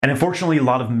And unfortunately, a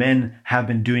lot of men have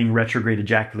been doing retrograde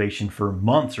ejaculation for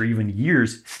months or even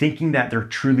years, thinking that they're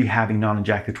truly having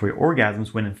non-ejaculatory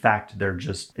orgasms when in fact they're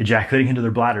just ejaculating into their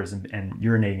bladders and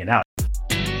urinating it out.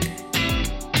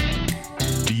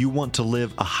 Do you want to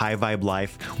live a high vibe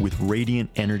life with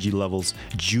radiant energy levels,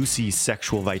 juicy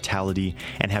sexual vitality,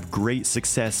 and have great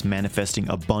success manifesting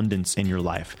abundance in your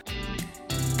life?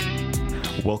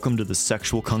 Welcome to the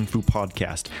Sexual Kung Fu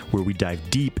Podcast, where we dive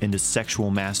deep into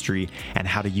sexual mastery and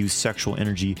how to use sexual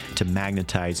energy to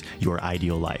magnetize your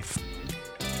ideal life.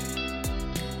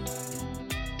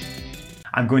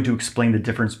 I'm going to explain the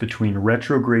difference between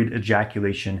retrograde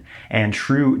ejaculation and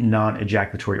true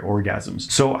non-ejaculatory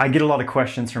orgasms. So I get a lot of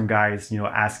questions from guys,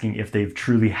 asking if they've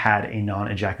truly had a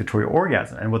non-ejaculatory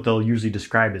orgasm. And what they'll usually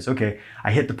describe is, okay,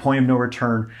 I hit the point of no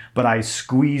return, but I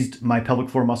squeezed my pelvic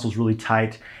floor muscles really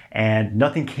tight and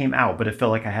nothing came out, but it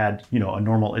felt like I had, a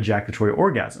normal ejaculatory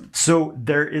orgasm. So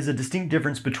there is a distinct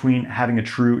difference between having a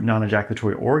true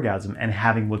non-ejaculatory orgasm and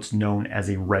having what's known as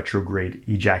a retrograde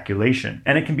ejaculation.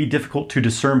 And it can be difficult to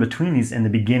discern between these in the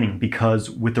beginning because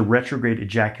with the retrograde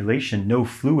ejaculation, no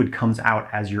fluid comes out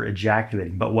as you're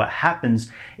ejaculating. But what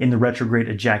happens in the retrograde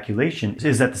ejaculation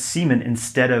is that the semen,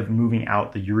 instead of moving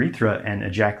out the urethra and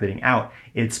ejaculating out,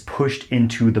 it's pushed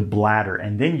into the bladder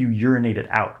and then you urinate it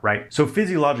out, right? So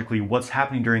physiologically, what's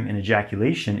happening during an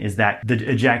ejaculation is that the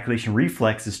ejaculation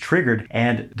reflex is triggered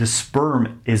and the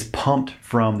sperm is pumped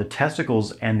from the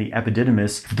testicles and the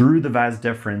epididymis through the vas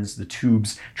deferens, the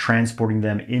tubes, transporting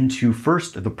them into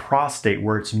first the prostate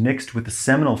where it's mixed with the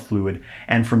seminal fluid.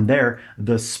 And from there,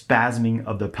 the spasming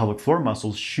of the pelvic floor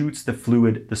muscles shoots the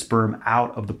fluid, the sperm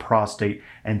out of the prostate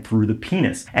and through the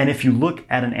penis. And if you look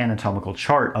at an anatomical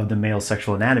chart of the male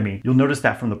sexual anatomy, you'll notice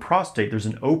that from the prostate, there's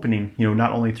an opening,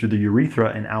 not only through the urethra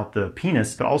and out the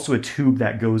penis, but also a tube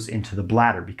that goes into the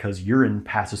bladder because urine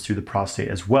passes through the prostate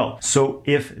as well. So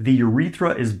if the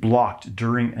urethra is blocked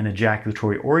during an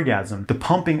ejaculatory orgasm, the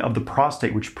pumping of the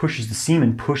prostate, which pushes the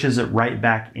semen, pushes it right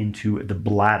back into the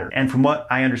bladder. And from what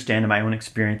I understand in my own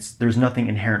experience, there's nothing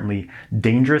inherently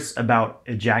dangerous about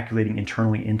ejaculating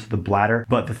internally into the bladder.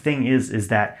 But the thing is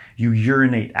that you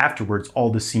urinate afterwards,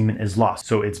 all the semen is lost.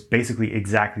 So it's basically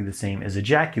exactly the same as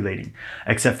ejaculating,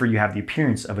 except for you have the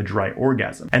appearance of a dry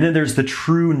orgasm. And then there's the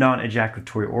true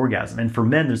non-ejaculatory orgasm. And for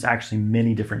men, there's actually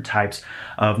many different types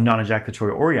of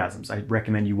non-ejaculatory orgasms. I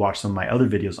recommend you watch some of my other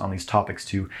videos on these topics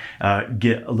to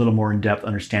get a little more in-depth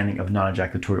understanding of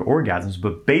non-ejaculatory orgasms.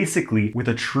 But basically, with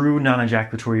a true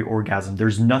non-ejaculatory orgasm,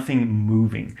 there's nothing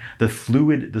moving. The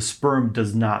fluid, the sperm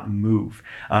does not move.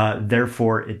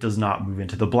 Therefore, it does not move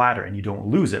into the bladder and you don't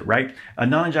lose it, right? A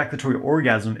non-ejaculatory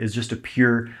orgasm is just a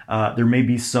pure, there may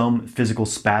be some physical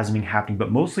spasming happening,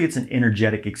 but mostly it's an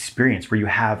energetic experience where you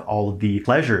have all of the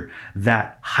pleasure,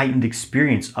 that heightened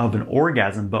experience of an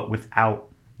orgasm, but without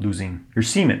losing your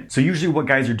semen. So usually what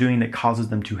guys are doing that causes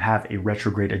them to have a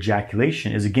retrograde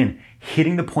ejaculation is, again,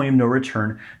 hitting the point of no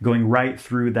return, going right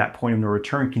through that point of no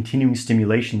return, continuing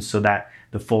stimulation so that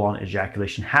the full-on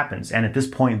ejaculation happens. And at this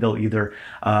point, they'll either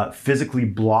physically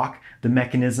block the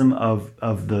mechanism of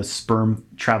the sperm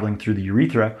traveling through the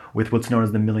urethra with what's known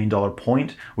as the $1 million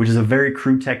point, which is a very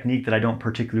crude technique that I don't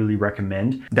particularly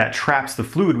recommend, that traps the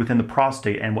fluid within the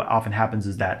prostate. And what often happens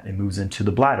is that it moves into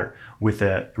the bladder with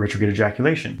a retrograde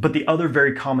ejaculation. But the other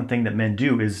very common thing that men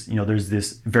do is, there's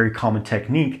this very common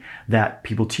technique that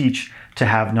people teach to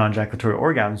have non-ejaculatory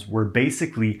orgasms where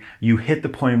basically you hit the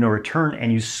point of no return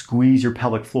and you squeeze your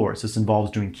pelvic floor. So this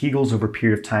involves doing Kegels over a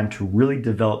period of time to really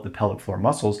develop the pelvic floor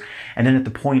muscles. And then at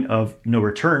the point of no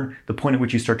return, the point at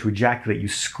which you start to ejaculate, you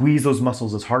squeeze those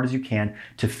muscles as hard as you can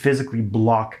to physically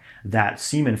block that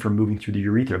semen from moving through the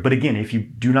urethra. But again, if you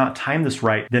do not time this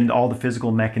right, then all the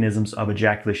physical mechanisms of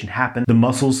ejaculation happen. The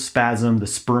muscles spasm, the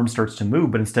sperm starts to move,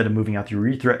 but instead of moving out the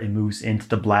urethra, it moves into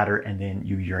the bladder and then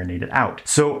you urinate it out.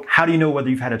 So how do you know whether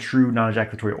you've had a true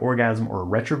non-ejaculatory orgasm or a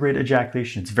retrograde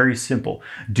ejaculation? It's very simple.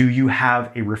 Do you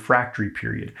have a refractory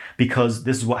period? Because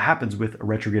this is what happens with a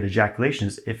retrograde ejaculation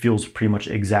is it feels pretty much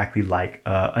exactly like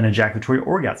an ejaculatory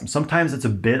orgasm. Sometimes it's a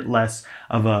bit less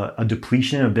of a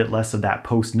depletion, a bit less of that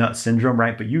post-nut syndrome,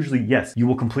 right? But usually, yes, you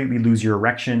will completely lose your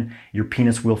erection, your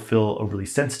penis will feel overly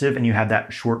sensitive, and you have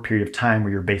that short period of time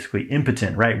where you're basically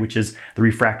impotent, right? Which is the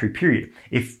refractory period.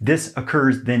 If this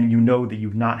occurs, then you know that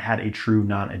you've not had a true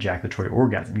non-ejaculatory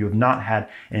orgasm. You have not had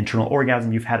an internal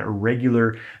orgasm. You've had a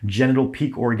regular genital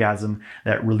peak orgasm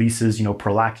that releases,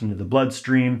 prolactin into the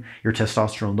bloodstream, your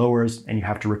testosterone lowers, and you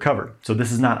have to recover. So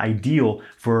this is not ideal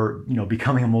for,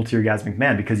 becoming a multi-orgasmic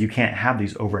man because you can't have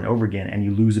these over and over again and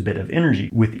you lose a bit of energy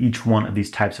with each one of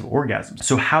these types of orgasms.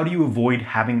 So how do you avoid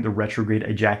having the retrograde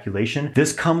ejaculation?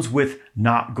 This comes with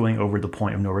not going over the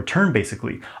point of no return,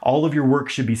 basically. All of your work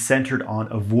should be centered on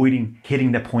avoiding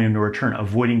hitting that point of no return,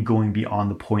 avoiding going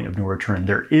beyond the point of no return.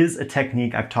 There is a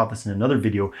technique, I've taught this in another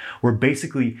video, where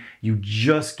basically you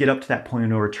just get up to that point of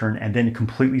no return and then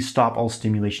completely stop all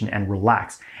stimulation and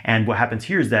relax. And what happens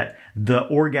here is that the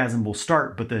orgasm will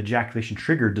start, but the ejaculation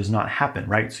trigger does not happen,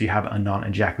 right? So you have a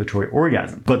non-ejaculatory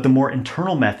orgasm. But the more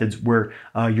internal methods where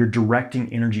you're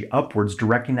directing energy upwards,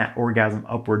 directing that orgasm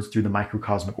upwards through the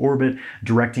microcosmic orbit,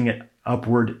 directing it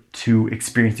upward to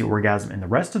experience the orgasm in the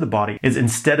rest of the body, is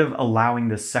instead of allowing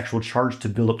this sexual charge to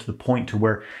build up to the point to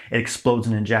where it explodes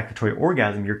in an ejaculatory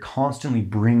orgasm, you're constantly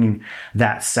bringing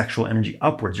that sexual energy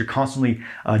upwards. You're constantly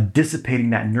dissipating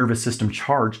that nervous system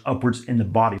charge upwards in the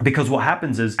body. Because what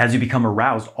happens is, as you become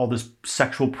aroused, all this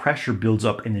sexual pressure builds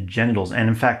up in the genitals. And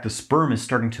in fact, the sperm is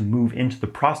starting to move into the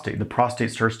prostate. The prostate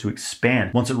starts to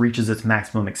expand. Once it reaches its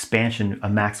maximum expansion, a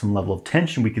maximum level of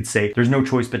tension, we could say there's no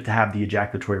choice but to have the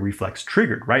ejaculatory reflex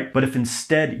triggered, right? But if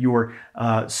instead you're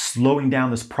slowing down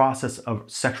this process of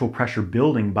sexual pressure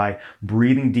building by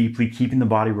breathing deeply, keeping the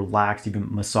body relaxed,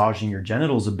 even massaging your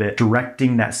genitals a bit,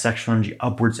 directing that sexual energy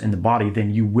upwards in the body,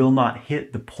 then you will not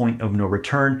hit the point of no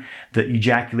return. The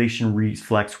ejaculation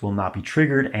reflex will not be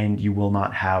triggered, and you will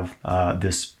not have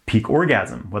this peak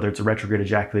orgasm, whether it's a retrograde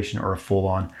ejaculation or a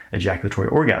full-on ejaculatory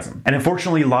orgasm. And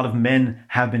unfortunately, a lot of men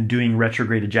have been doing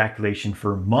retrograde ejaculation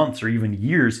for months or even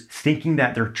years, thinking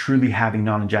that they're truly having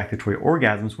non-ejaculatory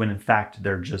orgasms, when in fact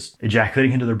they're just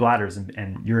ejaculating into their bladders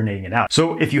and urinating it out.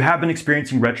 So if you have been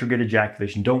experiencing retrograde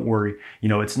ejaculation, don't worry.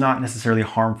 It's not necessarily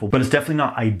harmful, but it's definitely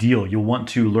not ideal. You'll want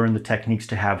to learn the techniques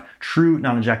to have true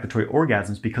non-ejaculatory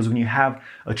orgasms, because when you have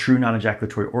a true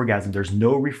non-ejaculatory orgasm, there's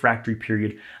no refractory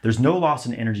period, there's no loss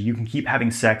in energy. You can keep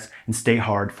having sex and stay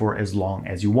hard for as long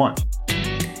as you want.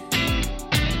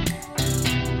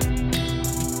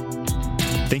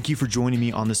 Thank you for joining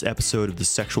me on this episode of the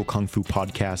Sexual Kung Fu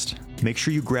Podcast. Make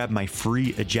sure you grab my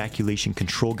free ejaculation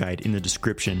control guide in the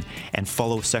description and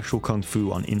follow Sexual Kung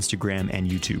Fu on Instagram and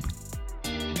YouTube.